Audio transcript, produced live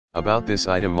About this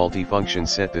item multifunction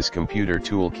set. This computer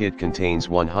toolkit contains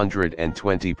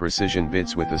 120 precision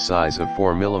bits with a size of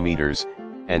 4 mm,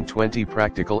 and 20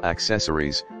 practical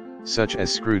accessories, such as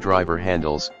screwdriver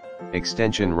handles,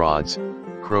 extension rods,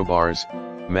 crowbars,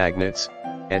 magnets,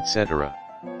 etc.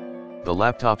 The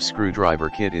laptop screwdriver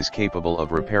kit is capable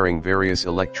of repairing various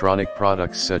electronic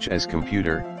products such as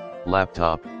computer,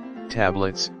 laptop,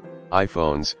 tablets,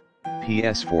 iPhones,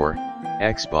 PS4,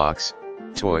 Xbox,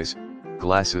 toys,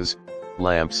 glasses,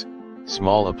 lamps,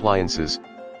 small appliances,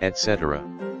 etc.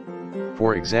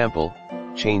 For example,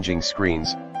 changing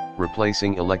screens,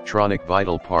 replacing electronic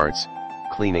vital parts,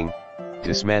 cleaning,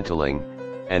 dismantling,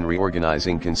 and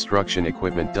reorganizing construction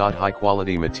equipment. High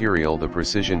quality material. The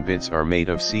precision bits are made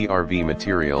of CRV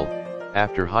material.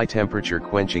 After high temperature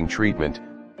quenching treatment,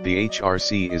 the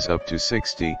HRC is up to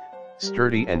 60,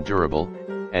 sturdy and durable,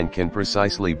 and can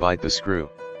precisely bite the screw.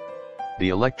 The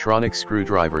electronic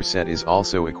screwdriver set is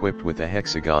also equipped with a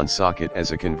hexagon socket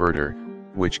as a converter,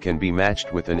 which can be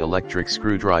matched with an electric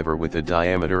screwdriver with a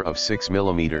diameter of 6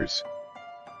 mm.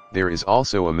 There is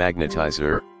also a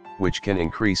magnetizer, which can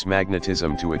increase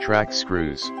magnetism to attract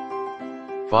screws.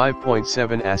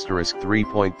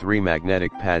 5.7*3.3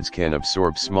 Magnetic pads can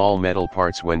absorb small metal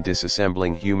parts when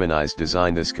disassembling. Humanized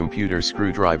design. This computer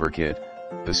screwdriver kit,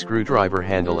 the screwdriver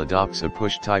handle adopts a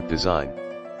push-type design.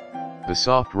 The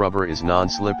soft rubber is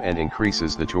non-slip and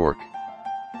increases the torque.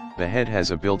 The head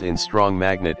has a built-in strong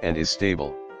magnet and is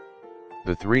stable.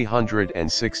 The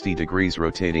 360 degrees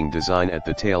rotating design at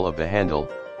the tail of the handle,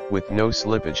 with no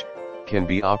slippage, can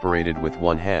be operated with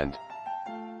one hand.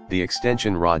 The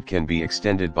extension rod can be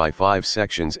extended by 5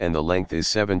 sections and the length is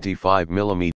 75 mm.